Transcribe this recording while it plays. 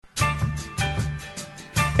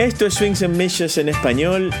Esto es Swings and Missions en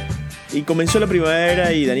español y comenzó la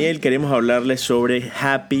primavera y Daniel, queremos hablarles sobre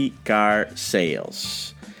Happy Car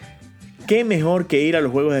Sales. ¿Qué mejor que ir a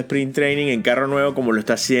los juegos de Sprint Training en carro nuevo como lo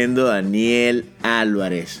está haciendo Daniel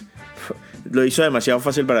Álvarez? Lo hizo demasiado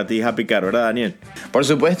fácil para ti, Happy Car, ¿verdad, Daniel? Por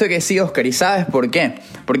supuesto que sí, Oscar. ¿Y sabes por qué?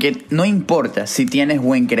 Porque no importa si tienes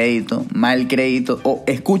buen crédito, mal crédito o,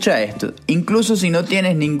 escucha esto, incluso si no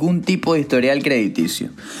tienes ningún tipo de historial crediticio.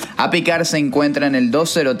 Happy Car se encuentra en el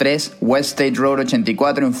 203 West State Road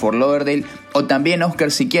 84 en Fort Lauderdale. O también, Oscar,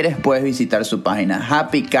 si quieres puedes visitar su página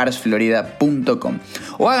happycarsflorida.com.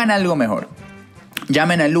 O hagan algo mejor.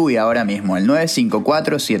 Llamen a Louis ahora mismo al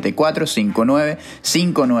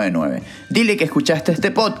 954-7459-599. Dile que escuchaste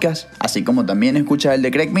este podcast, así como también escuchas el de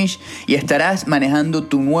Craig Mish, y estarás manejando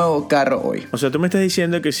tu nuevo carro hoy. O sea, tú me estás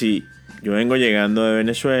diciendo que si yo vengo llegando de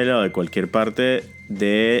Venezuela o de cualquier parte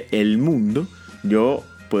del mundo, yo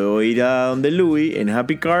puedo ir a donde Louis en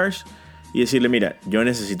Happy Cars y decirle, mira, yo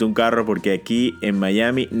necesito un carro porque aquí en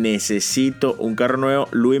Miami necesito un carro nuevo.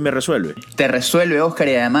 Louis me resuelve. Te resuelve, Oscar,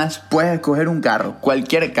 y además puedes escoger un carro,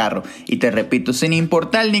 cualquier carro. Y te repito, sin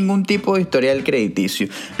importar ningún tipo de historial crediticio,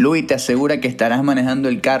 Louis te asegura que estarás manejando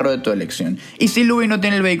el carro de tu elección. Y si Louis no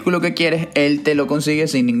tiene el vehículo que quieres, él te lo consigue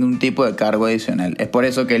sin ningún tipo de cargo adicional. Es por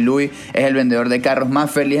eso que Louis es el vendedor de carros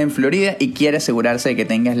más feliz en Florida y quiere asegurarse de que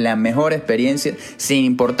tengas la mejor experiencia sin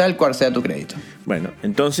importar cuál sea tu crédito. Bueno,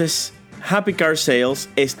 entonces Happy Car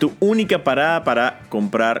Sales es tu única parada para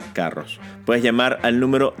comprar carros. Puedes llamar al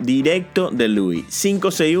número directo de Louis,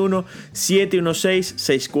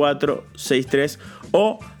 561-716-6463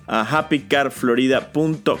 o a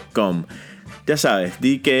happycarflorida.com. Ya sabes,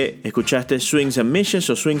 di que escuchaste Swings and Missions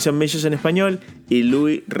o Swings and Missions en español y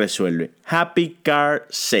Louis resuelve. Happy Car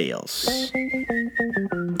Sales.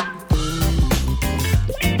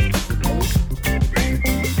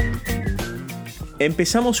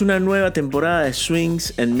 Empezamos una nueva temporada de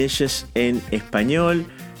Swings and Missions en español.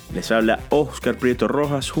 Les habla Oscar Prieto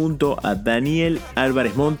Rojas junto a Daniel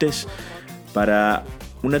Álvarez Montes para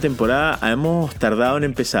una temporada. Hemos tardado en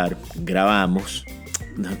empezar. Grabamos,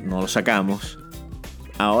 no lo sacamos.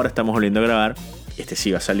 Ahora estamos volviendo a grabar. Este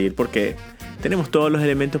sí va a salir porque tenemos todos los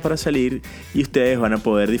elementos para salir y ustedes van a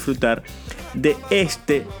poder disfrutar de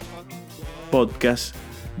este podcast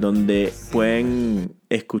donde pueden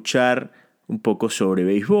escuchar un poco sobre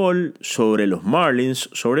béisbol, sobre los Marlins,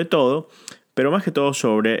 sobre todo, pero más que todo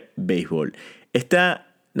sobre béisbol. Está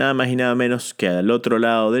nada más y nada menos que al otro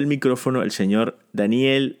lado del micrófono el señor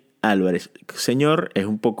Daniel Álvarez. Señor, es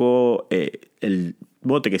un poco el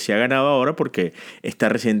bote que se ha ganado ahora porque está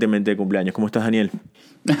recientemente de cumpleaños. ¿Cómo estás, Daniel?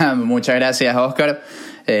 Muchas gracias, Oscar.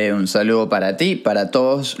 Un saludo para ti, para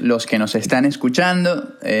todos los que nos están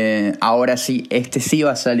escuchando. Ahora sí, este sí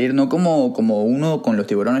va a salir, no como uno con los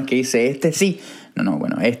tiburones que dice este sí. No,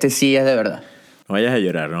 bueno, este sí es de verdad. No vayas a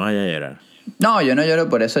llorar. No, yo no lloro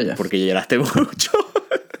por eso ya. Porque lloraste mucho.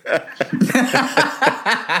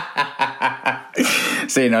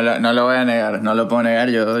 Sí, no lo voy a negar, no lo puedo negar.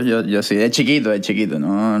 Yo sí, de chiquito,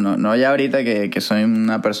 no ya ahorita que soy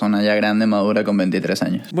una persona ya grande, madura, con 23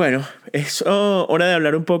 años. Bueno, es hora de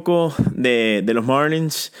hablar un poco de los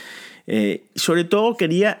Marlins. Sobre todo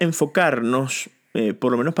quería enfocarnos,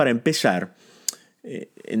 por lo menos para empezar,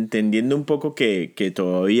 entendiendo un poco que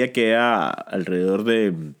todavía queda alrededor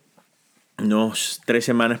de unos 3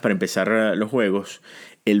 semanas para empezar los juegos.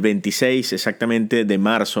 El 26 exactamente de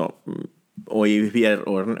marzo. Hoy es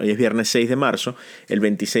viernes 6 de marzo. El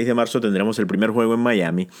 26 de marzo tendremos el primer juego en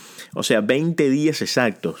Miami. O sea, 20 días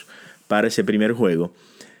exactos para ese primer juego.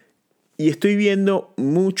 Y estoy viendo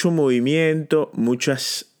mucho movimiento,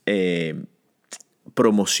 muchas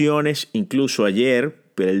promociones. Incluso ayer,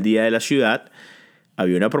 el Día de la Ciudad,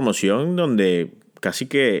 había una promoción donde casi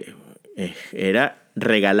que era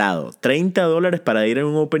regalado. $30 para ir a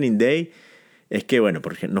un Opening Day. Es que, bueno,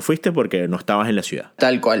 porque no fuiste porque no estabas en la ciudad.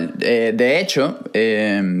 Tal cual. De hecho,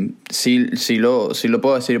 sí lo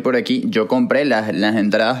puedo decir por aquí. Yo compré las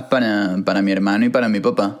entradas para mi hermano y para mi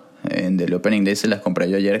papá. Del Opening Day se las compré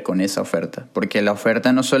yo ayer con esa oferta. Porque la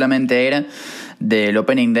oferta no solamente era del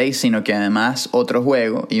Opening Day, sino que además otro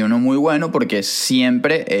juego. Y uno muy bueno porque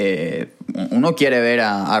siempre uno quiere ver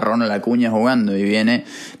a Ronald Acuña jugando. Y vienen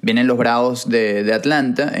los Bravos de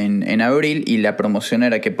Atlanta en abril. Y la promoción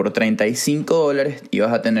era que por $35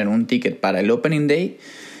 ibas a tener un ticket para el Opening Day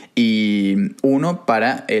y uno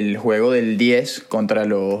para el juego del 10 contra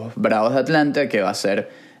los Bravos de Atlanta, que va a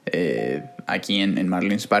ser aquí en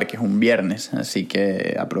Marlins Park, es un viernes. Así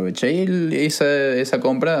que aproveché y hice esa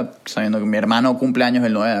compra sabiendo que mi hermano cumple años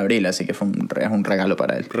el 9 de abril, así que es un regalo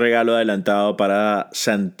para él. Regalo adelantado para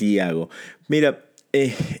Santiago. Mira,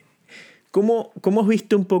 ¿Cómo has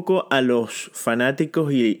visto un poco a los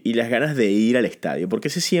fanáticos y las ganas de ir al estadio? Porque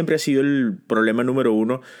ese siempre ha sido el problema número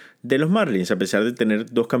uno de los Marlins. A pesar de tener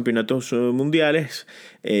 2 campeonatos mundiales,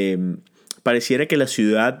 pareciera que la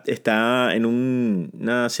ciudad está en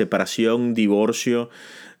una separación, un divorcio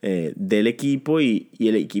del equipo y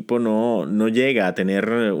el equipo no llega a tener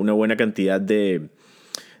una buena cantidad de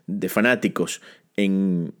fanáticos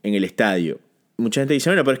en el estadio. Mucha gente dice,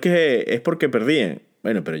 bueno, pero es que es porque perdían.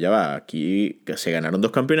 Bueno, pero ya va, aquí se ganaron 2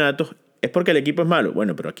 campeonatos. Es porque el equipo es malo.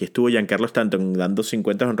 Bueno, pero aquí estuvo Giancarlo Stanton dando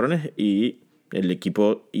 50 jonrones y el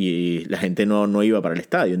equipo y la gente no iba para el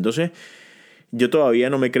estadio. Entonces, yo todavía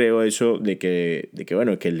no me creo eso de que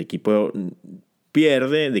bueno, que el equipo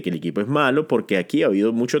pierde, de que el equipo es malo, porque aquí ha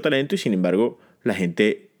habido mucho talento y sin embargo la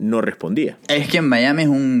gente no respondía. Es que en Miami es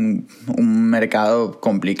un mercado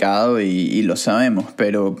complicado y lo sabemos,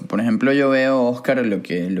 pero por ejemplo yo veo, Oscar, lo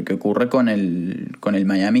que ocurre con el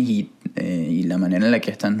Miami Heat y la manera en la que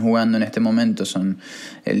están jugando en este momento. Son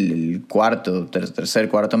el tercer,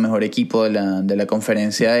 cuarto mejor equipo de la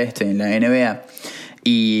conferencia en la NBA.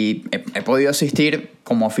 Y he podido asistir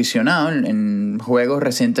como aficionado en juegos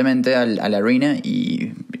recientemente al arena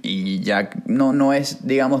y ya no es,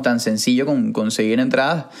 digamos, tan sencillo conseguir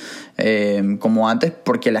entradas como antes,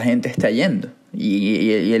 porque la gente está yendo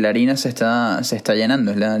y el arena se está llenando.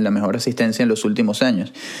 Es la mejor asistencia en los últimos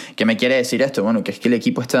años. ¿Qué me quiere decir esto? Bueno, que es que el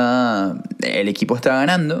equipo está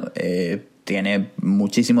ganando. Tiene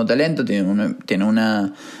muchísimo talento, tiene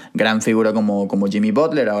una gran figura como Jimmy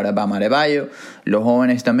Butler, ahora Bam Adebayo, los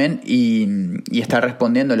jóvenes también, y está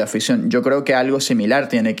respondiendo a la afición. Yo creo que algo similar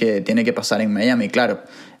tiene que pasar en Miami, claro.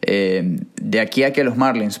 De aquí a que los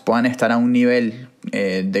Marlins puedan estar a un nivel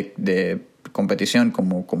de competición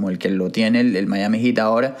como el que lo tiene el Miami Heat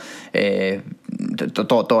ahora,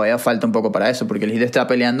 todavía falta un poco para eso, porque el Heat está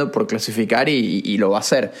peleando por clasificar y lo va a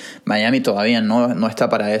hacer. Miami todavía no está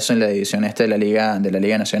para eso en la división de la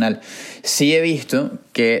Liga Nacional. Sí he visto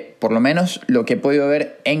que, por lo menos lo que he podido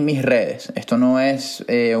ver en mis redes, esto no es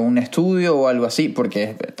un estudio o algo así,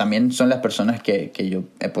 porque también son las personas que yo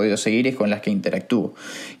he podido seguir y con las que interactúo,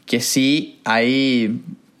 que sí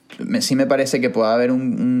me parece que pueda haber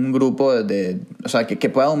un grupo o sea, que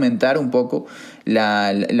pueda aumentar un poco la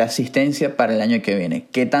asistencia para el año que viene.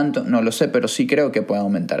 ¿Qué tanto? No lo sé, pero sí creo que puede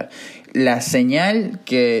aumentar. La señal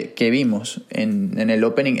que vimos en el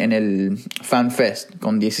opening, en el Fan Fest,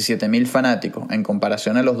 con 17,000 fanáticos, en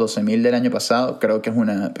comparación a los 12,000 del año pasado, creo que es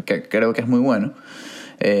muy bueno.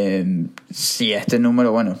 Si este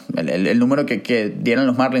número, bueno, el número que dieron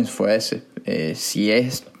los Marlins fue ese. Si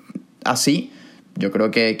es así, yo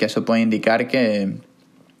creo que eso puede indicar que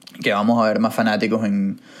vamos a ver más fanáticos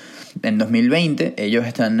en 2020. Ellos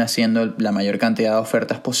están haciendo la mayor cantidad de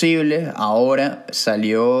ofertas posibles. Ahora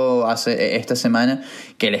salió esta semana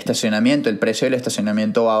que el precio del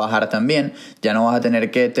estacionamiento va a bajar también. Ya no vas a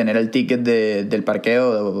tener que tener el ticket del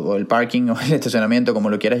parqueo o el parking o el estacionamiento, como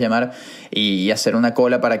lo quieras llamar, y hacer una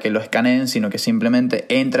cola para que lo escaneen, sino que simplemente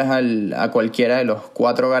entras a cualquiera de los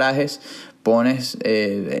 4 garajes,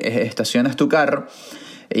 estacionas tu carro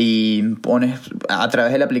y pones a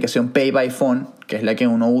través de la aplicación Pay by Phone, que es la que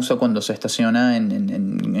uno usa cuando se estaciona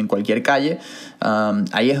en cualquier calle.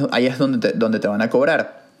 Ahí es donde te van a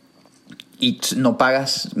cobrar. Y no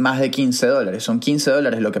pagas más de $15. Son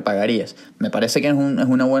 $15 lo que pagarías. Me parece que es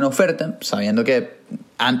una buena oferta, sabiendo que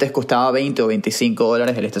antes costaba $20 o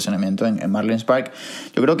 $25 el estacionamiento en Marlins Park.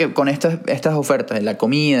 Yo creo que con estas ofertas, la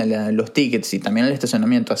comida, los tickets y también el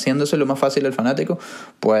estacionamiento, haciéndoselo más fácil al fanático,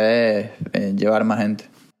 puede llevar más gente.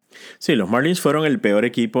 Sí, los Marlins fueron el peor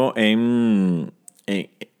equipo en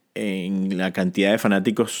la cantidad de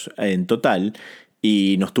fanáticos en total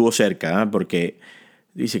y no estuvo cerca, porque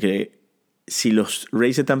dice que si los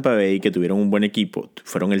Rays de Tampa Bay, que tuvieron un buen equipo,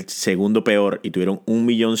 fueron el segundo peor y tuvieron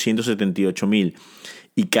 1,178,000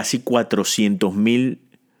 y casi 400,000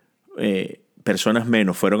 personas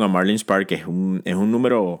menos fueron a Marlins Park, que es un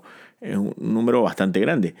número bastante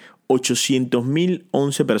grande.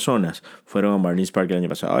 800,011 personas fueron a Marlins Park el año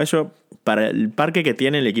pasado. Eso, para el parque que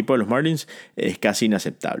tiene el equipo de los Marlins, es casi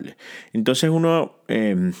inaceptable. Entonces uno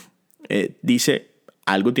dice,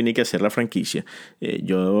 algo tiene que hacer la franquicia.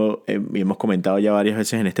 Hemos comentado ya varias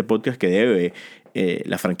veces en este podcast que debe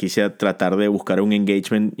la franquicia tratar de buscar un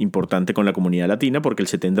engagement importante con la comunidad latina, porque el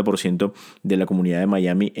 70% de la comunidad de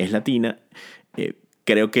Miami es latina.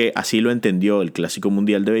 Creo que así lo entendió el Clásico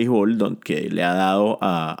Mundial de Béisbol, que le ha dado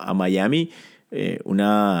a Miami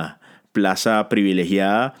una plaza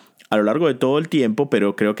privilegiada a lo largo de todo el tiempo,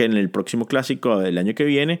 pero creo que en el próximo clásico del año que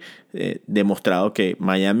viene, demostrado que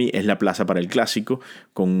Miami es la plaza para el clásico,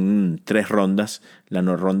 con 3 rondas,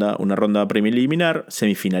 una ronda preliminar,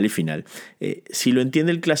 semifinal y final. Si lo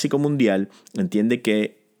entiende el clásico mundial, entiende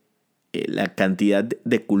que la cantidad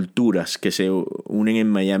de culturas que se unen en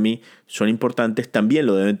Miami son importantes, también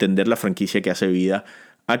lo debe entender la franquicia que hace vida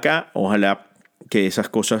acá. Ojalá que esas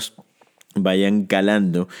cosas vayan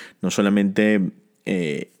calando, no solamente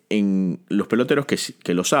en los peloteros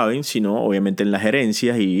que lo saben, sino obviamente en las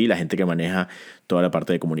gerencias y la gente que maneja toda la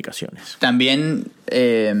parte de comunicaciones. También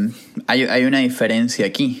hay una diferencia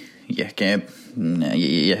aquí, y es que,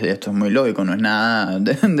 y esto es muy lógico, no es nada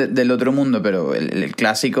del otro mundo, pero el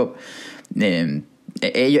clásico,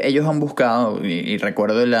 ellos han buscado, y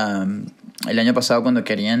recuerdo el año pasado cuando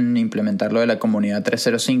querían implementar lo de la comunidad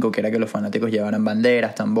 305, que era que los fanáticos llevaran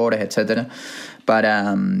banderas, tambores, etcétera,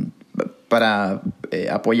 para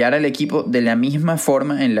apoyar al equipo de la misma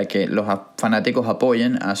forma en la que los fanáticos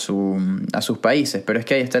apoyan a sus países. Pero es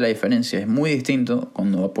que ahí está la diferencia. Es muy distinto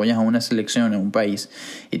cuando apoyas a una selección, a un país,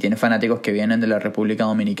 y tienes fanáticos que vienen de la República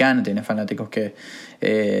Dominicana, tienes fanáticos que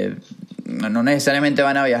no necesariamente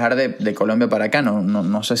van a viajar de Colombia para acá.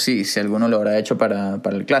 No sé si alguno lo habrá hecho para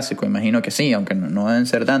el clásico. Imagino que sí, aunque no deben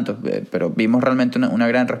ser tantos. Pero vimos realmente una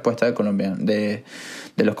gran respuesta de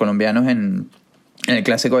los colombianos en el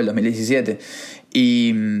clásico del 2017.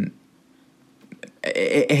 Y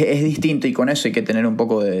es distinto, y con eso hay que tener un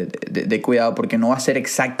poco de cuidado, porque no va a ser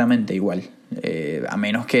exactamente igual, a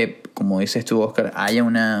menos que, como dices tú, Oscar, haya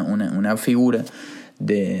una figura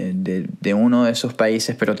de uno de esos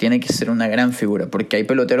países, pero tiene que ser una gran figura, porque hay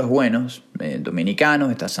peloteros buenos,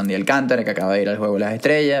 dominicanos. Está Sandy Alcántara, que acaba de ir al Juego de las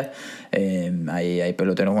Estrellas, hay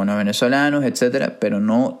peloteros buenos venezolanos, etcétera, pero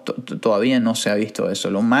todavía no se ha visto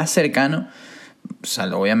eso. Lo más cercano, o sea,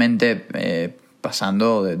 obviamente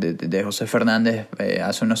pasando de José Fernández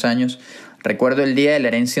hace unos años, recuerdo el Día de la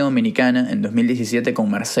Herencia Dominicana en 2017 con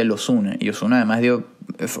Marcelo Ozuna, y Ozuna además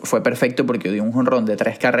fue perfecto porque dio un jonrón de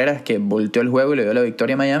 3 carreras que volteó el juego y le dio la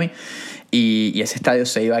victoria a Miami, y ese estadio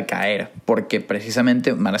se iba a caer porque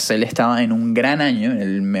precisamente Marcelo estaba en un gran año, en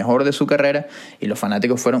el mejor de su carrera, y los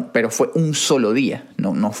fanáticos pero fue un solo día,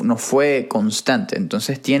 no fue constante.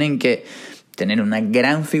 Entonces tienen que tener una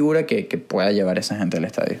gran figura que pueda llevar a esa gente al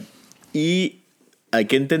estadio. Y hay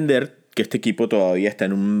que entender que este equipo todavía está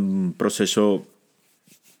en un proceso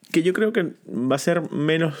que yo creo que va a ser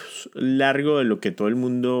menos largo de lo que todo el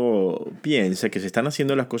mundo piensa, que se están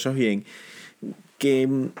haciendo las cosas bien, que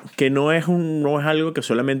no es algo que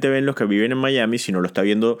solamente ven los que viven en Miami, sino lo está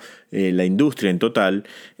viendo la industria en total.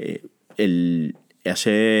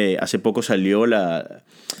 Hace poco salió las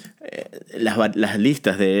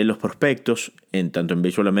listas de los prospectos, tanto en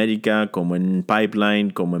Baseball America como en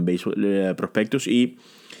Pipeline, como en Baseball Prospectus, y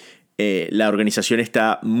la organización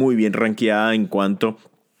está muy bien rankeada en cuanto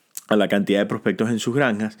a la cantidad de prospectos en sus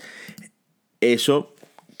granjas. Eso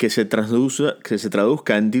que se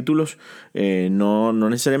traduzca en títulos, no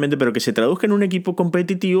necesariamente, pero que se traduzca en un equipo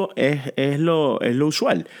competitivo es lo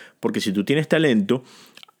usual, porque si tú tienes talento,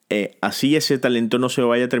 así ese talento no se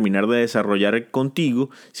vaya a terminar de desarrollar contigo,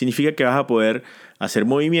 significa que vas a poder hacer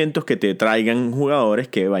movimientos que te traigan jugadores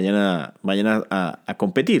que vayan a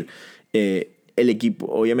competir. El equipo,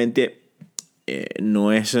 obviamente,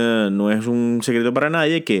 no es un secreto para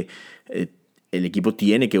nadie que el equipo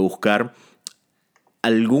tiene que buscar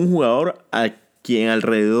algún jugador a quien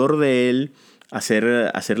alrededor de él hacer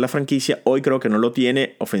la franquicia. Hoy creo que no lo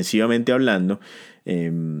tiene ofensivamente hablando.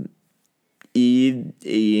 Y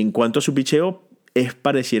en cuanto a su picheo,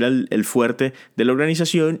 pareciera el fuerte de la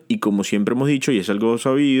organización, y como siempre hemos dicho, y es algo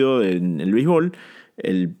sabido en el béisbol,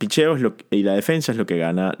 el picheo y la defensa es lo que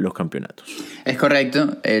gana los campeonatos. Es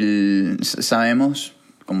correcto. Sabemos,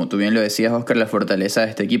 como tú bien lo decías, Oscar, la fortaleza de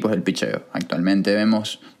este equipo es el picheo. Actualmente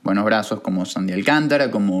vemos buenos brazos como Sandy Alcántara,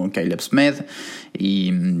 como Caleb Smith,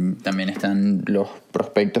 y también están los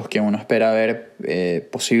prospectos que uno espera ver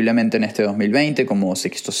posiblemente en este 2020, como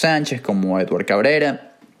Sixto Sánchez, como Edward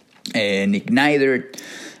Cabrera, Nick Neidert.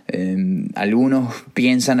 Algunos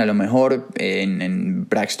piensan a lo mejor en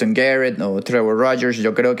Braxton Garrett o Trevor Rogers.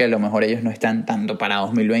 Yo creo que a lo mejor ellos no están tanto para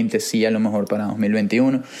 2020, sí a lo mejor para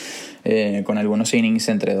 2021, con algunos innings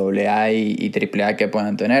entre AA y AAA que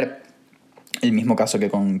puedan tener. El mismo caso que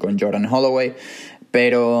con Jordan Holloway.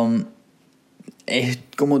 Pero es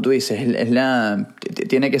como tú dices,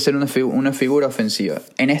 tiene que ser una figura ofensiva.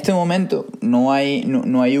 En este momento no hay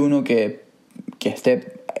uno que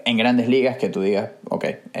esté en grandes ligas que tú digas, ok,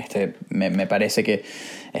 me parece que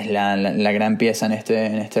es la gran pieza en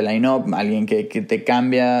este line-up, alguien que te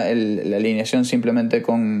cambia la alineación simplemente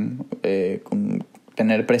con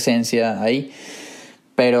tener presencia ahí.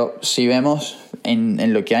 Pero si vemos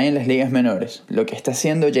en lo que hay en las ligas menores, lo que está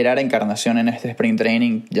haciendo Gerard Encarnación en este Spring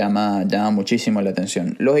Training llama muchísimo la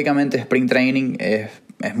atención. Lógicamente Spring Training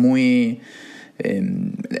es muy,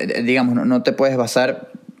 digamos, no te puedes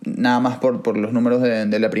basar nada más por los números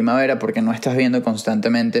de la primavera, porque no estás viendo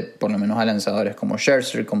constantemente, por lo menos a lanzadores como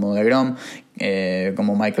Scherzer, como DeGrom,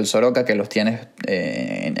 como Michael Soroka, que los tienes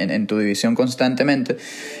en tu división constantemente,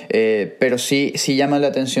 pero sí llama la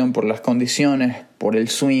atención por las condiciones, por el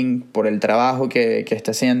swing, por el trabajo que está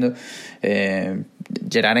haciendo.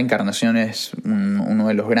 Gerard Encarnación es uno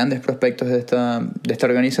de los grandes prospectos de esta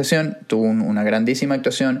organización. Tuvo una grandísima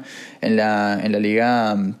actuación en la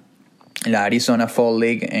liga, la Arizona Fall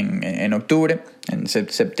League en octubre, en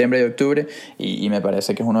septiembre y octubre, y me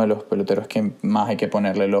parece que es uno de los peloteros que más hay que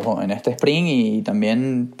ponerle el ojo en este spring y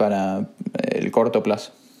también para el corto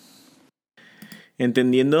plazo.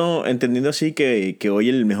 Entendiendo así que hoy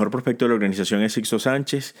el mejor prospecto de la organización es Sixto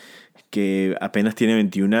Sánchez, que apenas tiene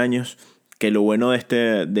 21 años, que lo bueno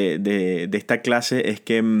de esta clase es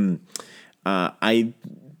que hay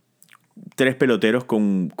 3 peloteros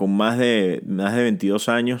con más de 22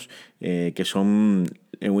 años, que son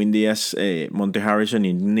Edwin Díaz, Monte Harrison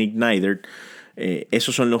y Nick Neidert.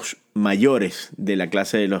 Esos son los mayores de la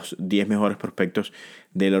clase de los 10 mejores prospectos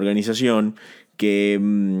de la organización,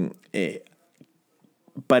 que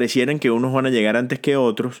parecieran que unos van a llegar antes que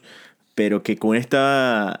otros, pero que con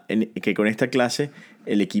esta clase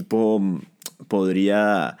el equipo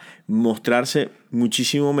podría mostrarse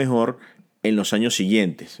muchísimo mejor en los años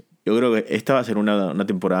siguientes. Yo creo que esta va a ser una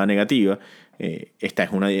temporada negativa. Estás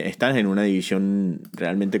en una división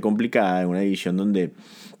realmente complicada, en una división donde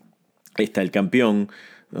está el campeón,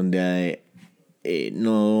 donde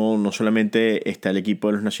no solamente está el equipo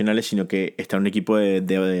de los nacionales, sino que está un equipo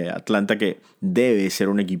de Atlanta que debe ser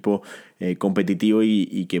un equipo competitivo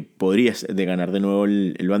y que podría de ganar de nuevo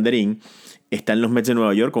el banderín. Están los Mets de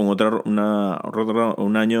Nueva York con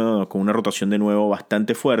un año con una rotación de nuevo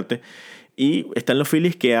bastante fuerte. Y están los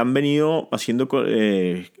Phillies, que han venido haciendo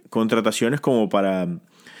contrataciones como para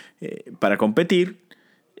competir.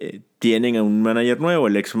 Tienen a un manager nuevo,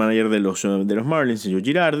 el ex manager de los Marlins, Joe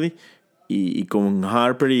Girardi, y con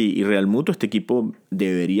Harper y Real Muto este equipo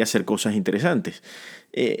debería hacer cosas interesantes.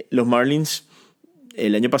 Los Marlins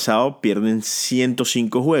el año pasado pierden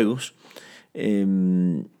 105 juegos.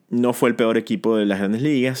 No fue el peor equipo de las Grandes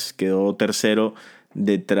Ligas, quedó tercero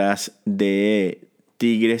detrás de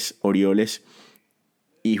Tigres, Orioles,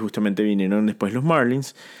 y justamente vinieron después los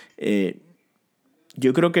Marlins.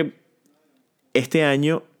 Yo creo que este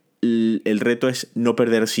año el reto es no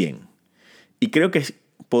perder 100. Y creo que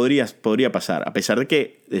podría pasar, a pesar de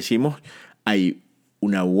que decimos hay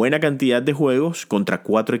una buena cantidad de juegos contra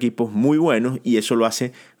 4 equipos muy buenos, y eso lo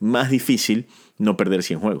hace más difícil no perder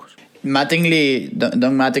 100 juegos.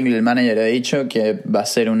 Don Mattingly, el manager, ha dicho que va a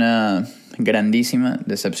ser una grandísima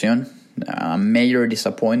decepción. A major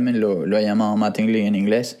disappointment lo ha llamado Mattingly en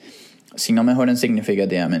inglés, si no mejoran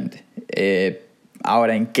significativamente.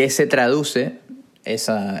 Ahora, ¿en qué se traduce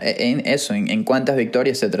en cuántas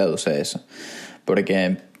victorias se traduce eso?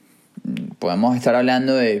 Porque podemos estar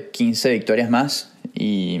hablando de 15 victorias más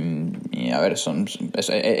y a ver,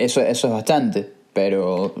 eso es bastante,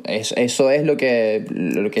 pero ¿eso es lo que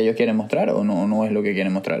ellos quieren mostrar o no es lo que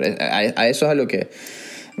quieren mostrar? A eso es a lo que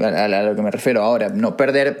me refiero. Ahora, no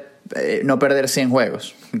perder 100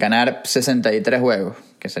 juegos, ganar 63 juegos,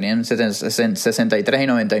 que serían 63 y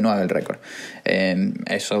 99 el récord.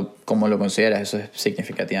 ¿Eso cómo lo consideras? ¿Eso es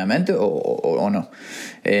significativamente o no?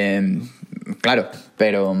 Claro,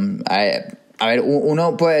 pero a ver,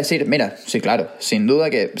 uno puede decir, mira, sí, claro, sin duda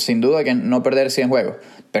que no perder 100 juegos,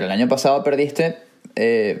 pero el año pasado perdiste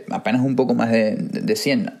apenas un poco más de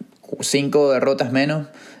 100, 5 derrotas menos,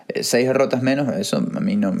 6 derrotas menos. Eso a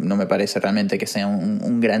mí no me parece realmente que sea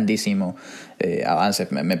un grandísimo avance.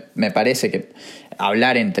 Me parece que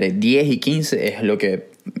hablar entre 10 y 15 es lo que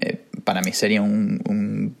para mí sería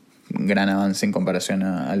un gran avance en comparación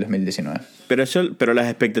al 2019. Pero las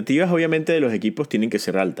expectativas obviamente de los equipos tienen que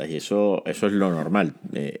ser altas, y eso es lo normal.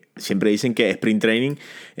 Siempre dicen que Sprint Training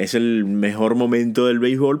es el mejor momento del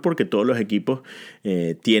béisbol porque todos los equipos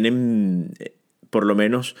tienen por lo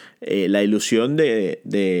menos la ilusión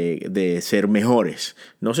de ser mejores.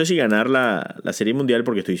 No sé si ganar la Serie Mundial,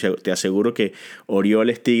 porque te aseguro que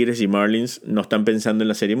Orioles, Tigres y Marlins no están pensando en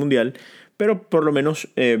la Serie Mundial, pero por lo menos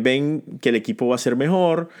ven que el equipo va a ser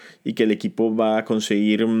mejor y que el equipo va a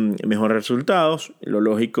conseguir mejores resultados. Lo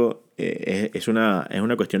lógico es una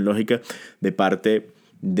cuestión lógica de parte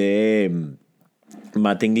de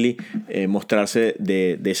Mattingly mostrarse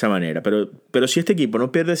de esa manera. Pero si este equipo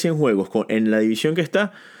no pierde 100 juegos en la división que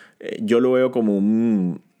está, yo lo veo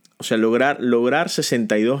como o sea, lograr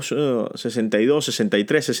 62,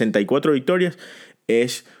 63, 64 victorias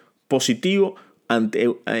es positivo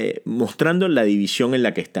mostrando la división en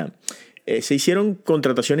la que están. Se hicieron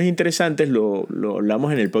contrataciones interesantes, lo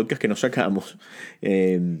hablamos en el podcast que nos sacamos,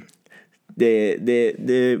 de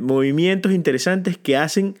movimientos interesantes que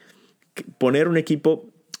hacen poner un equipo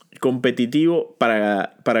competitivo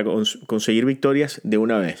para conseguir victorias de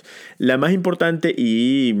una vez. La más importante,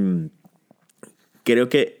 y creo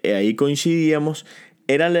que ahí coincidíamos,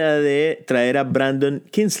 era la de traer a Brandon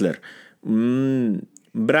Kintzler, un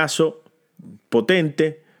brazo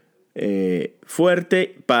potente,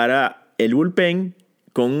 fuerte para el bullpen,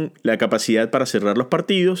 con la capacidad para cerrar los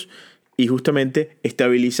partidos y justamente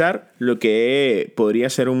estabilizar lo que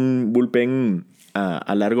podría ser un bullpen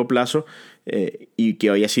a largo plazo, y que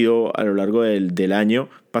había sido a lo largo del año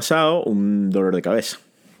pasado un dolor de cabeza.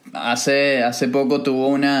 Hace poco tuvo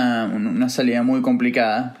una salida muy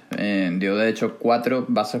complicada. Dio de hecho 4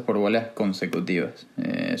 bases por bolas consecutivas.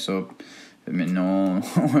 Eso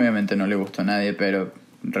obviamente no le gustó a nadie, pero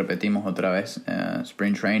repetimos otra vez,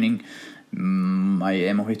 Spring Training. Ahí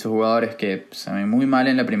hemos visto jugadores que se ven muy mal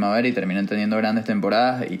en la primavera y terminan teniendo grandes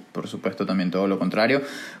temporadas, y por supuesto también todo lo contrario,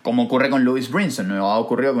 como ocurre con Lewis Brinson. No ha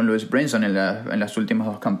ocurrido con Lewis Brinson en las últimas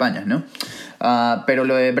 2 campañas, ¿no? Pero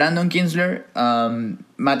lo de Brandon Kintzler,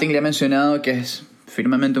 Mattingly ha mencionado que es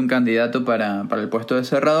firmemente un candidato para el puesto de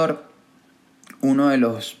cerrador. Uno de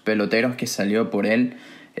los peloteros que salió por él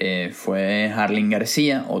fue Harling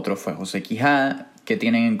García, otro fue José Quijada. Que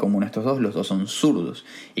tienen en común estos dos? Los dos son zurdos.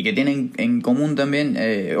 Y que tienen en común también,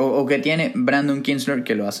 o que tiene Brandon Kintzler,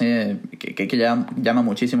 que lo hace, que llama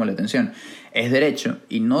muchísimo la atención. Es derecho,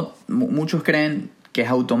 y no muchos creen que es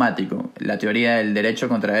automático la teoría del derecho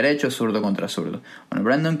contra derecho, zurdo contra zurdo. Bueno,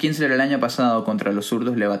 Brandon Kintzler el año pasado contra los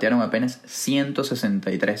zurdos le batearon apenas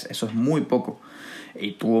 163. Eso es muy poco.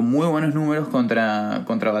 Y tuvo muy buenos números contra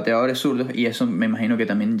bateadores zurdos, y eso me imagino que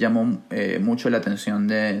también llamó mucho la atención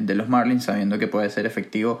de los Marlins, sabiendo que puede ser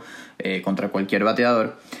efectivo contra cualquier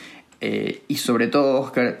bateador. Y sobre todo,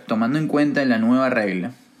 Oscar, tomando en cuenta la nueva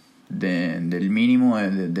regla del mínimo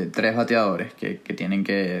de 3 bateadores que tienen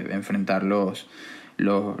que enfrentar los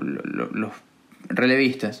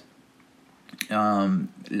relevistas.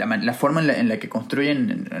 La forma en la que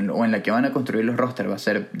construyen o en la que van a construir los rosters va a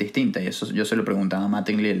ser distinta, y eso yo se lo preguntaba a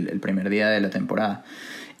Mattingly el primer día de la temporada,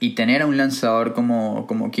 y tener a un lanzador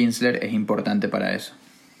como Kintzler es importante para eso.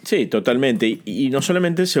 Sí, totalmente, y no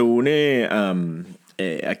solamente se une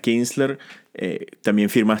a Kintzler, también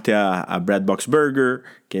firmaste a Brad Boxberger,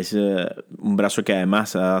 que es un brazo que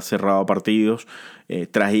además ha cerrado partidos.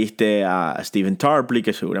 Trajiste a Stephen Tarpley,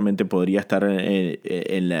 que seguramente podría estar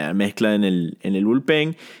en la mezcla en el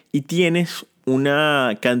bullpen. Y tienes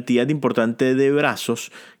una cantidad importante de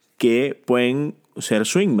brazos que pueden ser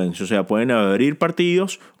swingmans, o sea, pueden abrir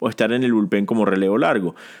partidos o estar en el bullpen como relevo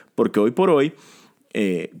largo. Porque hoy por hoy,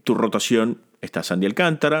 tu rotación está Sandy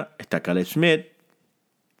Alcántara, está Caleb Smith,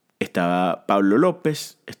 está Pablo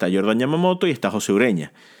López, está Jordan Yamamoto y está José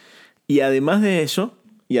Ureña. Y además de eso,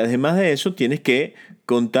 tienes que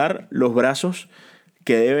contar los brazos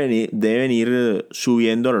que deben ir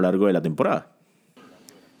subiendo a lo largo de la temporada.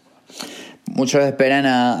 Muchos esperan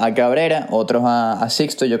a Cabrera, otros a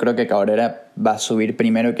Sixto. Yo creo que Cabrera va a subir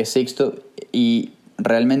primero que Sixto, y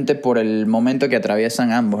realmente por el momento que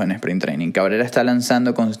atraviesan ambos en Sprint Training. Cabrera está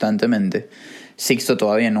lanzando constantemente. Sixto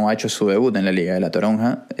todavía no ha hecho su debut en la Liga de la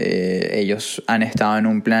Toronja. Ellos han estado en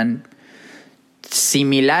un plan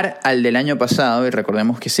similar al del año pasado, y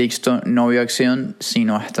recordemos que Sixto no vio acción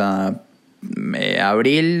sino hasta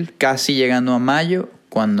abril, casi llegando a mayo,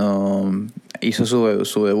 cuando hizo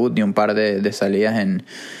su debut y un par de salidas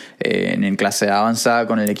en clase A avanzada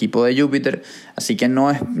con el equipo de Júpiter. Así que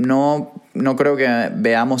no creo que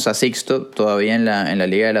veamos a Sixto todavía en la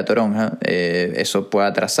Liga de la Toronja. Eso puede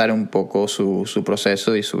atrasar un poco su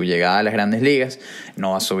proceso y su llegada a las grandes ligas.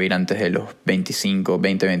 No va a subir antes de los 25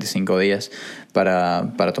 días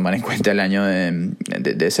para tomar en cuenta el año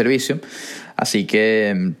de servicio. Así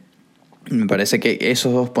que me parece que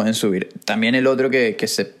esos dos pueden subir. También el otro que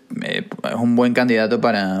es un buen candidato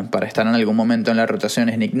para estar en algún momento en la rotación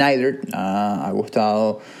es Nick Neidert. Ha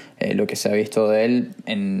gustado lo que se ha visto de él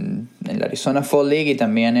en la Arizona Fall League y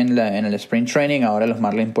también en el Spring Training. Ahora los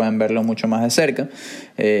Marlins pueden verlo mucho más de cerca.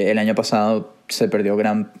 El año pasado se perdió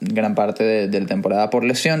gran parte de la temporada por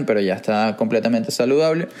lesión, pero ya está completamente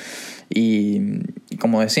saludable. Y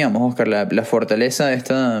como decíamos, Oscar, la fortaleza de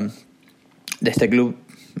este club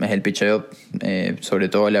es el picheo, sobre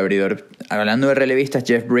todo el abridor. Hablando de relevistas,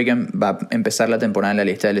 Jeff Brigham va a empezar la temporada en la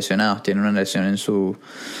lista de lesionados. Tiene una lesión en su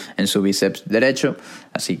bíceps derecho,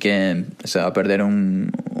 así que se va a perder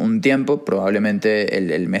un tiempo. Probablemente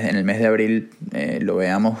en el mes de abril lo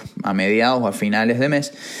veamos a mediados o a finales de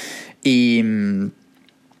mes. Y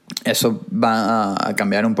eso va a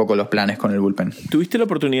cambiar un poco los planes con el bullpen. Tuviste la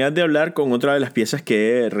oportunidad de hablar con otra de las piezas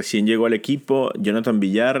que recién llegó al equipo, Jonathan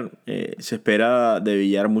Villar. Se espera de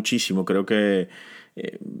Villar muchísimo. Creo que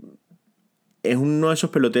es uno de esos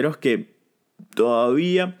peloteros que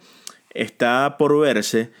todavía está por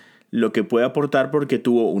verse lo que puede aportar, porque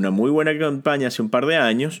tuvo una muy buena campaña hace un par de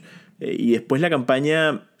años y después la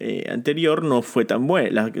campaña anterior no fue tan buena.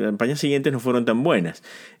 Las campañas siguientes no fueron tan buenas.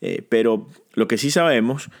 Pero lo que sí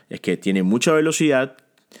sabemos es que tiene mucha velocidad,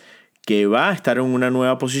 que va a estar en una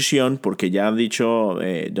nueva posición, porque ya han dicho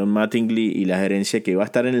Don Mattingly y la gerencia que va a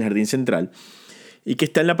estar en el jardín central, y que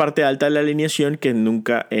está en la parte alta de la alineación, que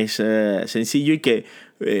nunca es sencillo, y que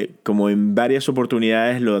como en varias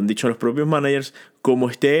oportunidades lo han dicho los propios managers,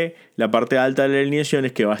 como esté la parte alta de la alineación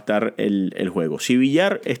es que va a estar el juego. Si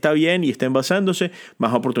Villar está bien y está envasándose,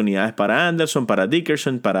 más oportunidades para Anderson, para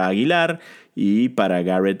Dickerson, para Aguilar y para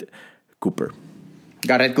Garrett Cooper.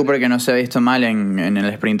 Garrett Cooper, que no se ha visto mal en el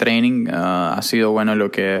sprint training, ha sido bueno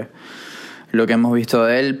lo que hemos visto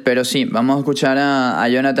de él. Pero sí, vamos a escuchar a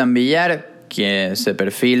Jonathan Villar, que se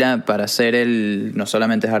perfila para ser no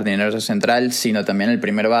solamente jardinero central, sino también el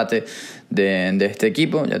primer bate de este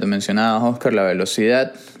equipo. Ya te mencionabas, Oscar, la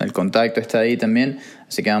velocidad, el contacto está ahí también,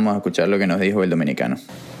 así que vamos a escuchar lo que nos dijo el dominicano.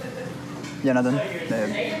 Jonathan,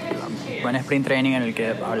 buen sprint training en el que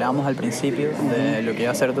hablábamos al principio de lo que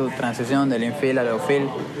iba a ser tu transición del infield al outfield,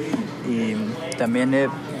 y también de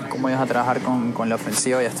cómo ibas a trabajar con la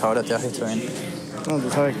ofensiva, y hasta ahora te has visto bien. No, tú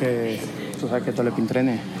sabes que todo el sprint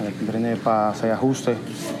training es para hacer ajustes,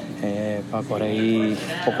 para por ahí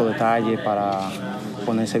poco detalle, para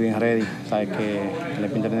ponerse bien ready. Sabes que el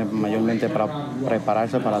sprint training es mayormente para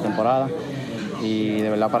prepararse para la temporada y de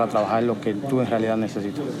verdad para trabajar lo que tú en realidad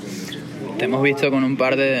necesitas. Te hemos visto con un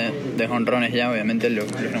par de jonrones ya. Obviamente los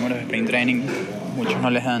números de sprint training muchos no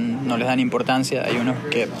les dan importancia. Hay unos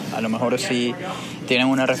que a lo mejor sí tienen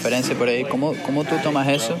una referencia por ahí. ¿Cómo tú tomas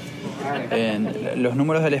eso? Los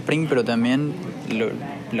números del sprint, pero también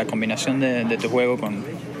la combinación de tu juego con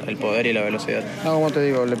el poder y la velocidad. No, como te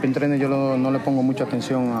digo, el sprint training yo no le pongo mucha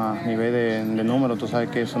atención a nivel de números. Tú sabes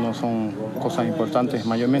que eso no son cosas importantes.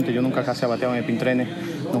 Mayormente yo nunca casi he bateado en el sprint training,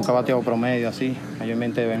 nunca he bateado promedio así.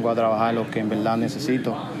 Mayormente vengo a trabajar lo que en verdad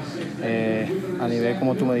necesito. A nivel,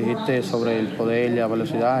 como tú me dijiste, sobre el poder y la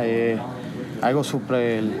velocidad, es algo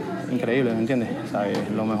súper increíble, ¿me entiendes? ¿Sabes?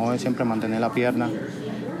 Lo mejor es siempre mantener la pierna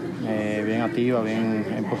bien activa, bien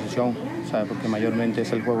en posición, ¿sabes? Porque mayormente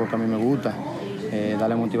es el juego que a mí me gusta,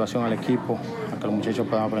 darle motivación al equipo, a que los muchachos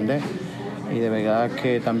puedan aprender. Y de verdad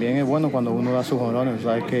que también es bueno cuando uno da sus jonrones,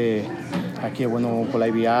 ¿sabes? Que aquí es bueno por la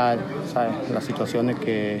IVR, ¿sabes? Las situaciones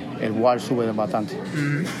que el WAR sube bastante.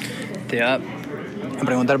 Te va a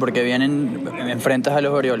preguntar, porque enfrentas a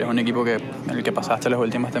los Orioles, un equipo en el que pasaste las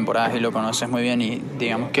últimas temporadas y lo conoces muy bien, y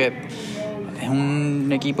digamos que es un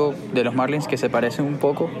equipo de los Marlins que se parece un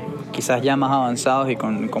poco, quizás ya más avanzados y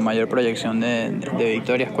con mayor proyección de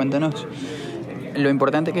victorias. Cuéntanos lo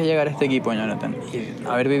importante que es llegar a este equipo, Jonathan, y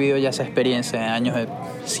haber vivido ya esa experiencia de años de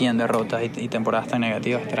 100 derrotas y temporadas tan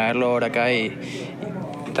negativas, traerlo ahora acá y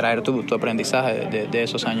traer tu aprendizaje de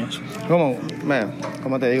esos años.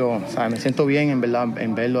 Como te digo, ¿sabes? Me siento bien en verdad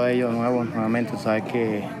en verlo a ellos nuevamente. Sabes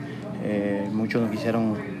que muchos no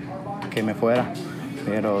quisieron que me fuera,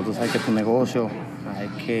 pero tú sabes que es tu negocio, hay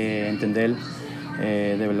que entender.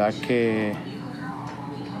 De verdad que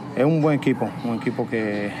es un buen equipo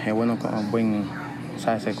que es bueno,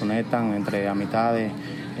 ¿sabes? Se conectan entre amistades,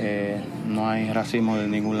 no hay racismo de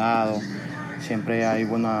ningún lado, siempre hay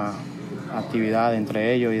buena actividad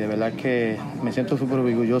entre ellos, y de verdad que me siento súper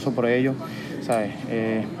orgulloso por ellos, ¿sabes?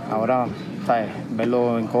 Ahora, ¿sabes?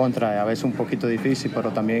 Verlo en contra a veces un poquito difícil,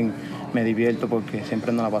 pero también me divierto porque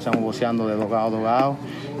siempre nos la pasamos boceando de dogado,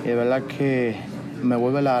 y de verdad que me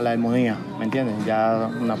vuelve la armonía, ¿me entiendes? Ya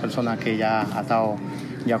una persona que ya ha estado,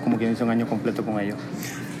 ya como quien dice, un año completo con ellos.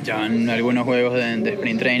 Ya en algunos juegos de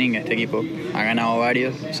sprint training este equipo ha ganado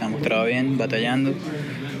varios, se ha mostrado bien, batallando.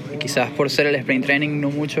 Y quizás por ser el sprint training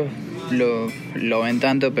no muchos lo ven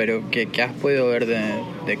tanto, pero ¿qué has podido ver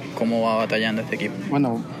de cómo va batallando este equipo?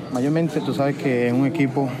 Bueno, mayormente tú sabes que en un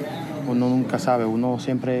equipo uno nunca sabe, uno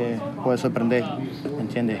siempre puede sorprender, ¿me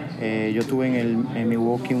entiendes? Yo tuve en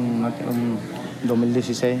Milwaukee un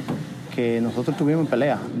 2016 que nosotros tuvimos en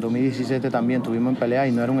pelea, en 2017 también tuvimos en pelea,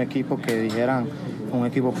 y no era un equipo que dijeran un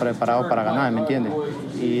equipo preparado para ganar, ¿me entiendes?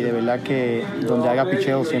 y de verdad que donde haga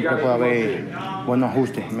picheo siempre puede haber buenos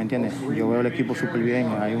ajustes, ¿me entiendes? Yo veo el equipo súper bien,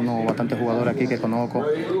 hay unos bastantes jugadores aquí que conozco,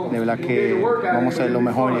 de verdad que vamos a hacer lo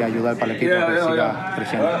mejor y ayudar para el equipo a que siga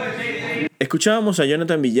creciendo. Escuchábamos a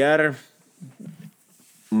Jonathan Villar,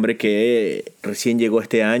 hombre que recién llegó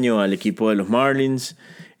este año al equipo de los Marlins,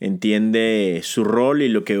 entiende su rol y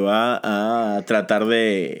lo que va a tratar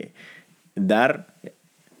de dar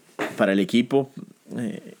para el equipo.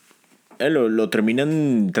 Lo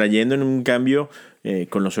terminan trayendo en un cambio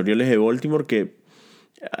con los Orioles de Baltimore, que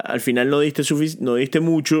al final no diste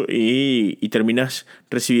mucho y terminas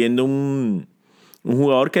recibiendo un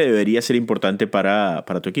jugador que debería ser importante para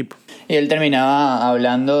tu equipo. Y él terminaba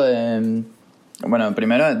hablando de... Bueno,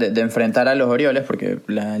 primero de enfrentar a los Orioles, porque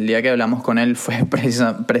el día que hablamos con él fue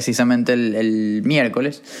precisamente el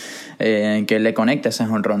miércoles, que él le conecta ese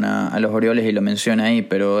jonrón a los Orioles y lo menciona ahí,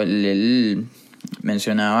 pero él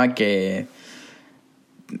mencionaba que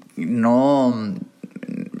no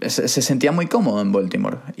se sentía muy cómodo en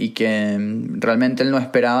Baltimore y que realmente él no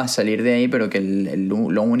esperaba salir de ahí, pero que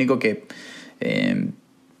lo único que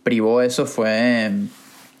privó eso fue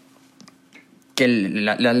que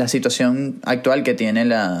la situación actual que tiene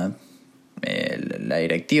la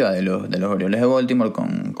directiva de los Orioles de Baltimore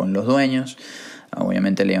con los dueños.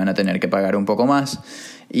 Obviamente le iban a tener que pagar un poco más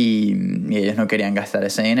y ellos no querían gastar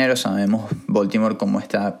ese dinero. Sabemos Baltimore cómo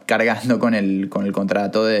está cargando con el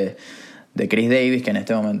contrato de Chris Davis, que en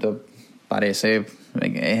este momento parece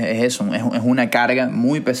es una carga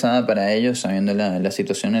muy pesada para ellos, sabiendo la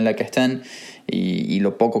situación en la que están y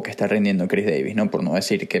lo poco que está rindiendo Chris Davis, ¿no? Por no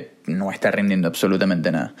decir que no está rindiendo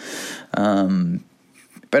absolutamente nada.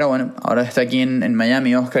 Pero bueno, ahora está aquí en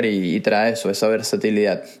Miami, Oscar, y trae eso, esa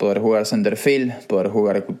versatilidad. Poder jugar center field, poder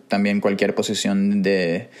jugar también cualquier posición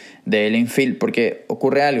del infield, porque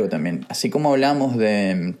ocurre algo también. Así como hablamos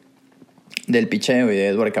del picheo y de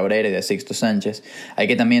Edward Cabrera y de Sixto Sánchez, hay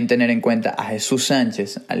que también tener en cuenta a Jesús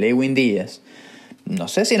Sánchez, a Lewin Díaz. No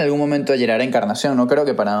sé si en algún momento llegará Encarnación, no creo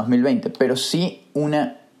que para 2020, pero sí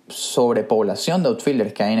una sobrepoblación de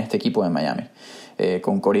outfielders que hay en este equipo de Miami.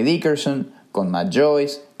 Con Corey Dickerson, con Matt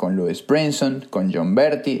Joyce, con Lewis Brinson, con John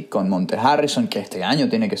Berti, con Monte Harrison, que este año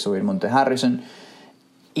tiene que subir Monte Harrison.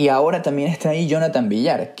 Y ahora también está ahí Jonathan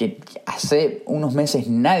Villar, que hace unos meses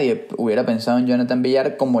nadie hubiera pensado en Jonathan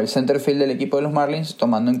Villar como el center field del equipo de los Marlins,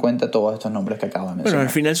 tomando en cuenta todos estos nombres que acabo de mencionar. Bueno,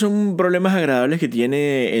 al final son problemas agradables que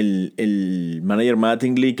tiene el manager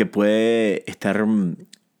Mattingly, que puede estar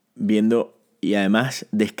viendo y además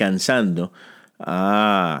descansando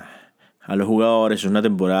a los jugadores. Es una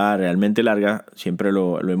temporada realmente larga, siempre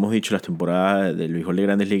lo hemos dicho, las temporadas del béisbol de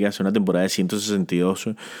Grandes Ligas son una temporada de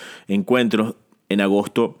 162 encuentros. En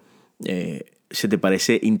agosto se te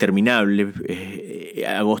parece interminable.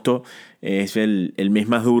 Agosto es el mes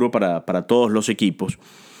más duro para todos los equipos.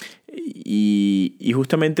 Y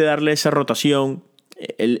justamente darle esa rotación.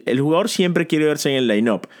 El jugador siempre quiere verse en el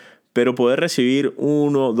line-up, pero poder recibir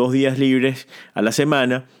 1 o 2 días libres a la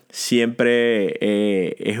semana siempre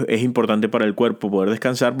es importante para el cuerpo poder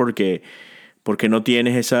descansar, porque no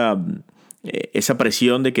tienes esa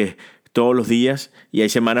presión de que todos los días, y hay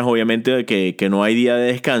semanas obviamente que no hay día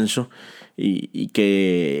de descanso y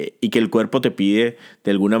que el cuerpo te pide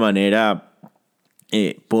de alguna manera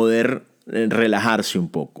poder relajarse un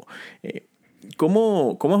poco.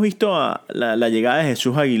 ¿Cómo has visto la llegada de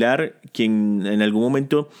Jesús Aguilar, quien en algún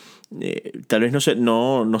momento tal vez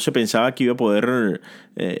no se pensaba que iba a poder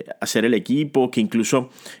hacer el equipo, que incluso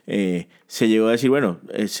se llegó a decir, bueno,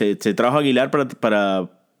 se trajo a Aguilar para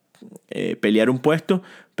pelear un puesto,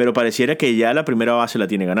 pero pareciera que ya la primera base la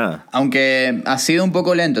tiene ganada? Aunque ha sido un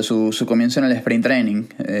poco lento su comienzo en el sprint training,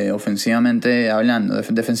 ofensivamente hablando.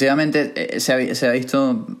 Defensivamente se ha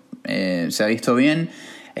visto bien,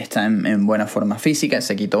 está en buena forma física,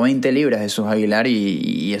 se quitó 20 libras Jesús Aguilar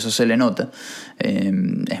y eso se le nota.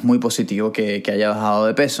 Es muy positivo que haya bajado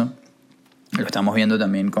de peso. Lo estamos viendo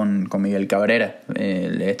también con Miguel Cabrera.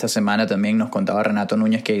 Esta semana también nos contaba Renato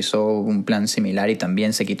Núñez que hizo un plan similar y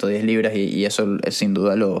también se quitó 10 libras y eso sin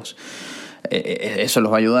duda eso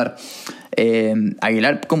los va a ayudar.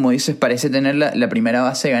 Aguilar, como dices, parece tener la primera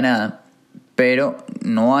base ganada, pero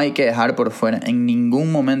no hay que dejar por fuera en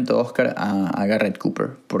ningún momento, Oscar, a Garrett Cooper,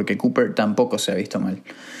 porque Cooper tampoco se ha visto mal.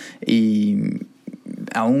 Y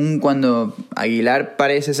aun cuando Aguilar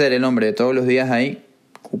parece ser el hombre de todos los días ahí,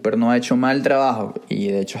 Cooper no ha hecho mal trabajo y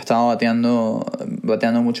de hecho ha estado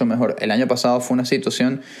bateando mucho mejor. El año pasado fue una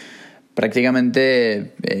situación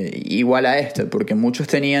prácticamente igual a esta, porque muchos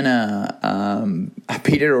tenían a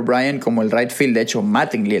Peter O'Brien como el right field. De hecho,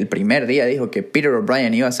 Mattingly el primer día dijo que Peter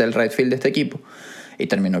O'Brien iba a ser el right field de este equipo y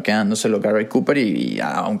terminó quedándoselo Garrett Cooper y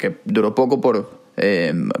aunque duró poco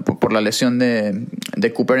por la lesión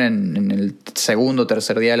de Cooper en el segundo o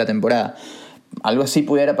tercer día de la temporada. Algo así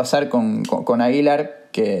pudiera pasar con Aguilar,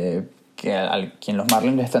 que al quien los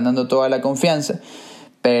Marlins le están dando toda la confianza,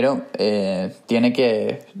 pero tiene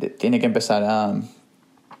que empezar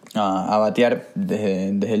a batear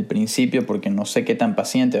desde el principio, porque no sé qué tan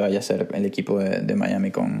paciente vaya a ser el equipo de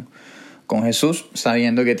Miami con Jesús,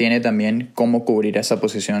 sabiendo que tiene también cómo cubrir esa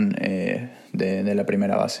posición de la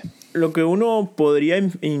primera base. Lo que uno podría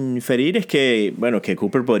inferir es que, bueno, que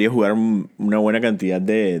Cooper podría jugar una buena cantidad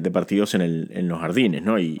de partidos en los jardines,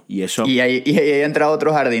 ¿no? Y eso... Y ahí entra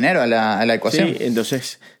otro jardinero a la ecuación. Sí,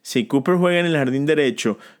 entonces, si Cooper juega en el jardín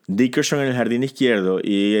derecho, Dickerson en el jardín izquierdo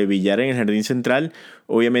y Villar en el jardín central,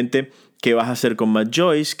 obviamente, ¿qué vas a hacer con Matt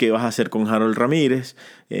Joyce? ¿Qué vas a hacer con Harold Ramírez?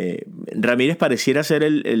 Ramírez pareciera ser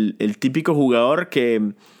el típico jugador que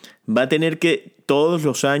va a tener que todos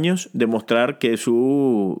los años demostrar que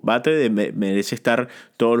su bate merece estar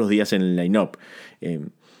todos los días en el line-up.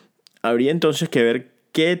 Habría entonces que ver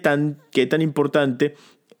qué tan importante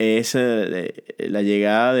es la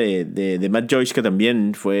llegada de Matt Joyce, que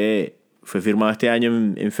también fue firmado este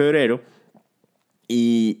año en febrero,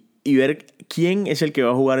 y ver quién es el que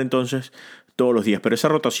va a jugar entonces todos los días. Pero esa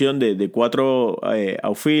rotación de 4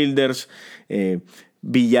 outfielders,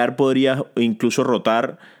 Villar podría incluso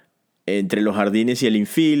rotar entre los jardines y el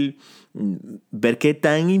infield, ver qué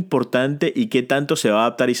tan importante y qué tanto se va a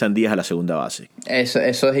adaptar Isan Díaz a la segunda base. Eso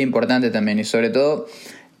es importante también, y sobre todo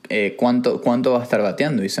cuánto va a estar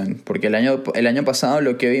bateando Isan, porque el año pasado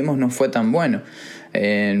lo que vimos no fue tan bueno.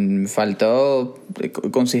 Faltó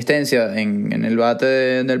consistencia en el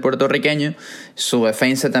bate del puertorriqueño. Su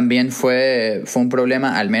defensa también fue un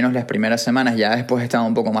problema, al menos las primeras semanas. Ya después estaba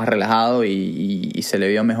un poco más relajado y se le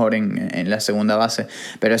vio mejor en la segunda base,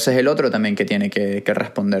 pero ese es el otro también que tiene que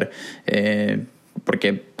responder,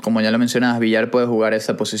 porque como ya lo mencionabas, Villar puede jugar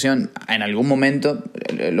esa posición. En algún momento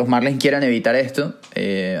los Marlins quieran evitar esto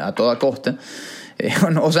a toda costa.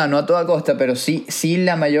 O sea, no a toda costa, pero sí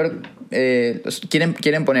la mayor...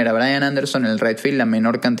 quieren poner a Brian Anderson en el right field la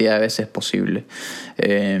menor cantidad de veces posible,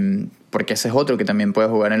 porque ese es otro que también puede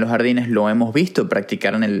jugar en los jardines. Lo hemos visto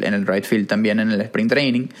practicar en el right field también en el spring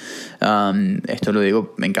training. Esto lo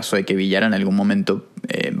digo en caso de que Villar en algún momento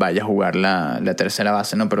vaya a jugar la tercera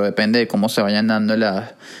base, ¿no? Pero depende de cómo se vayan dando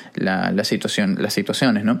las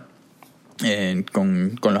situaciones, ¿no?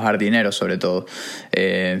 Con los jardineros sobre todo.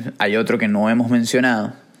 Hay otro que no hemos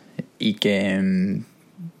mencionado y que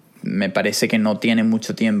me parece que no tiene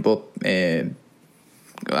mucho tiempo,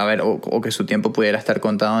 o que su tiempo pudiera estar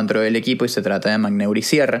contado dentro del equipo, y se trata de Magneuri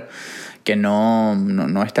Sierra, que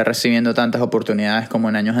no está recibiendo tantas oportunidades como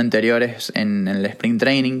en años anteriores en el sprint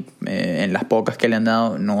training. En las pocas que le han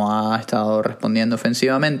dado no ha estado respondiendo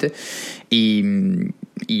ofensivamente,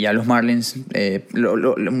 y a los Marlins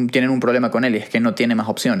tienen un problema con él, y es que no tiene más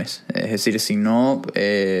opciones. Es decir, si no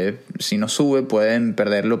sube, pueden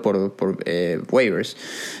perderlo por waivers,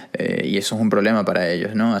 y eso es un problema para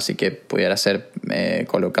ellos, ¿no? Así que pudiera ser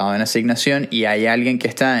colocado en asignación, y hay alguien que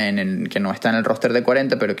que no está en el roster de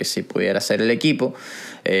 40, pero que sí pudiera ser el equipo.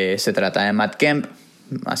 Se trata de Matt Kemp,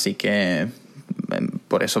 así que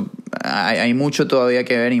por eso hay mucho todavía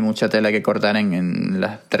que ver y mucha tela que cortar en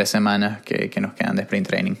las 3 semanas que nos quedan de sprint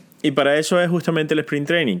training. Y para eso es justamente el sprint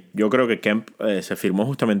training. Yo creo que Kemp se firmó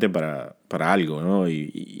justamente para algo, ¿no?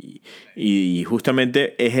 Y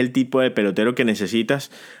justamente es el tipo de pelotero que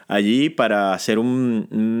necesitas allí para ser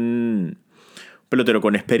un pelotero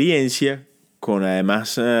con experiencia, con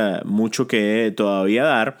además mucho que todavía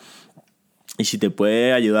dar. Y si te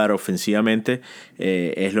puede ayudar ofensivamente,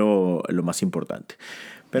 es lo más importante.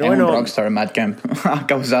 Pero es bueno, un rockstar. Matt Kemp ha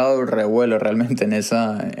causado revuelo realmente en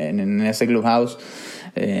ese clubhouse.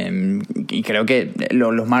 Y creo que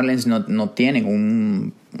los Marlins no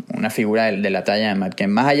tienen una figura de la talla de Matt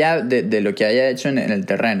Kemp, más allá de lo que haya hecho en el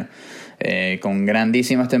terreno. Con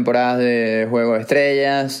grandísimas temporadas de Juego de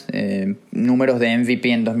Estrellas, números de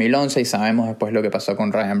MVP en 2011, y sabemos después lo que pasó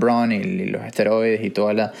con Ryan Braun y los esteroides y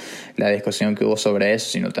toda la discusión que hubo sobre eso,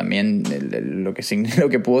 sino también lo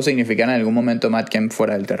que pudo significar en algún momento Matt Kemp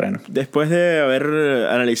fuera del terreno. Después de haber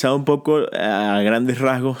analizado un poco a grandes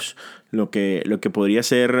rasgos lo que podría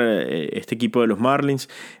ser este equipo de los Marlins,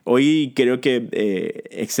 hoy creo que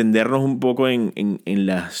extendernos un poco en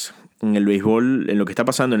el béisbol, en lo que está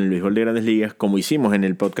pasando en el béisbol de Grandes Ligas, como hicimos en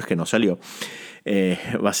el podcast que no salió,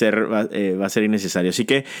 va a ser innecesario. Así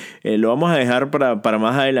que lo vamos a dejar para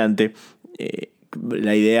más adelante.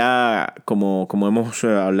 La idea, como hemos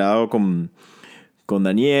hablado con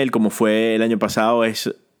Daniel, como fue el año pasado,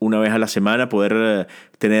 es una vez a la semana poder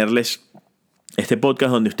tenerles este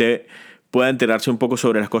podcast donde usted pueda enterarse un poco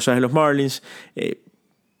sobre las cosas de los Marlins.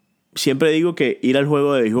 Siempre digo que ir al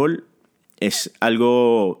juego de béisbol es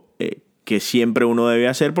algo que siempre uno debe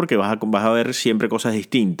hacer porque vas a ver siempre cosas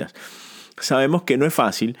distintas. Sabemos que no es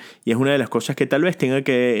fácil y es una de las cosas que tal vez tenga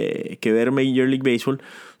que ver Major League Baseball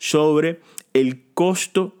sobre el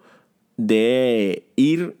costo de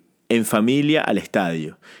ir en familia al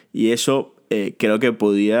estadio. Y eso creo que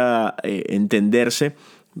podía entenderse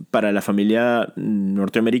para la familia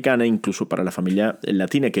norteamericana, incluso para la familia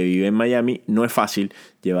latina que vive en Miami. No es fácil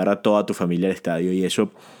llevar a toda tu familia al estadio y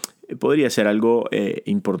eso podría ser algo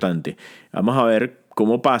importante. Vamos a ver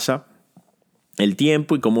cómo pasa el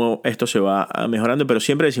tiempo y cómo esto se va mejorando, pero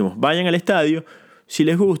siempre decimos, vayan al estadio, si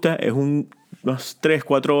les gusta, es unas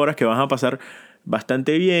 3-4 horas que van a pasar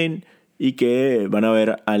bastante bien y que van a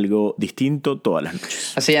ver algo distinto todas las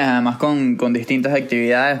noches. Así es, además con distintas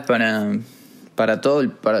actividades para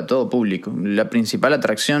todo público. La principal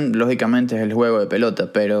atracción, lógicamente, es el juego de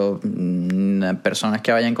pelota, pero personas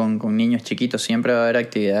que vayan con niños chiquitos, siempre va a haber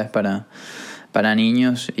actividades para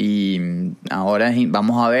niños. Y ahora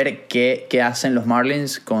vamos a ver qué hacen los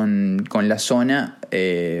Marlins con la zona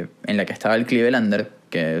en la que estaba el Clevelander,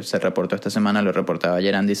 que se reportó esta semana, lo reportaba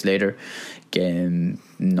ayer Andy Slater, que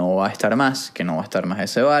no va a estar más,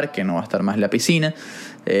 ese bar, que no va a estar más la piscina.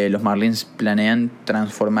 Los Marlins planean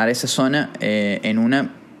transformar esa zona en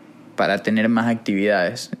una para tener más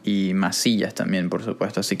actividades y más sillas también, por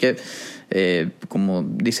supuesto. Así que, como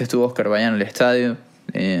dices tú, Oscar, vayan al estadio.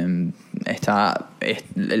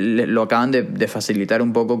 Lo acaban de facilitar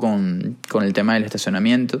un poco con el tema del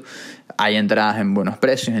estacionamiento. Hay entradas en buenos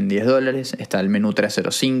precios, en $10. Está el menú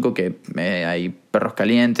 305, que hay perros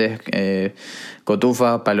calientes,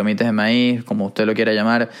 cotufas, palomitas de maíz, como usted lo quiera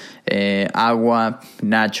llamar, agua,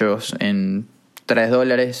 nachos en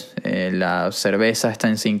 $3, la cerveza está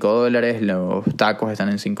en $5, los tacos están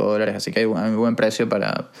en $5, así que hay muy buen precio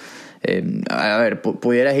para... a ver,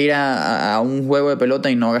 pudieras ir a un juego de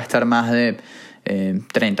pelota y no gastar más de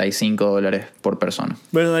 $35 por persona.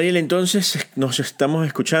 Bueno, Daniel, entonces nos estamos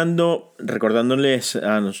escuchando, recordándoles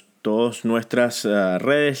a todas nuestras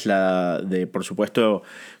redes, la de, por supuesto,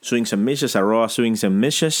 Swings and Misses,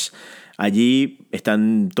 @SwingsAndMisses. Allí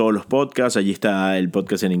están todos los podcasts, allí está el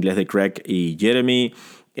podcast en inglés de Craig y Jeremy,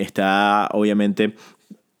 está obviamente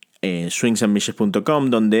swingsandmisses.com,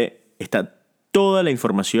 donde está toda la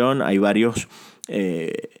información. Hay varios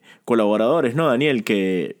colaboradores, ¿no, Daniel?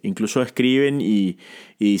 Que incluso escriben y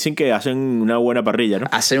dicen que hacen una buena parrilla, ¿no?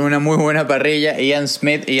 Hacen una muy buena parrilla. Ian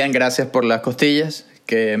Smith, gracias por las costillas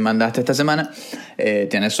que mandaste esta semana.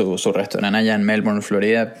 Tiene su restaurante allá en Melbourne,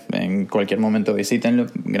 Florida. En cualquier momento visítenlo.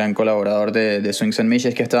 Gran colaborador de Swings and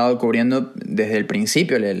Misses, que ha estado cubriendo desde el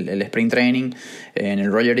principio el Spring Training en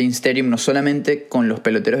el Roger Dean Stadium, no solamente con los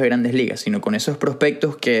peloteros de Grandes Ligas, sino con esos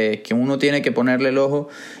prospectos que uno tiene que ponerle el ojo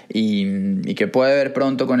y que puede ver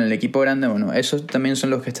pronto con el equipo grande. Bueno, esos también son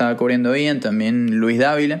los que estaba cubriendo Ian. También Luis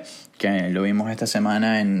Dávila, que lo vimos esta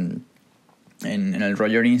semana en el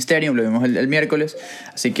Roger Dean Stadium, lo vimos el miércoles.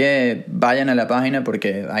 Así que vayan a la página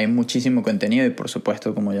porque hay muchísimo contenido y, por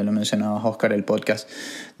supuesto, como ya lo mencionaba Oscar, el podcast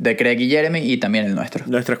de Craig y Jeremy y también el nuestro.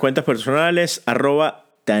 Nuestras cuentas personales,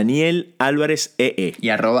 @Daniel Álvarez EE y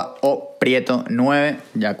 @Oprieto9,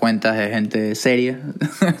 ya cuentas de gente seria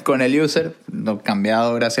con el user, no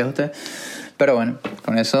cambiado gracias a usted. Pero bueno,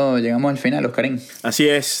 con eso llegamos al final, Oscarín. Así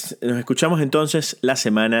es, nos escuchamos entonces la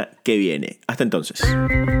semana que viene. Hasta entonces.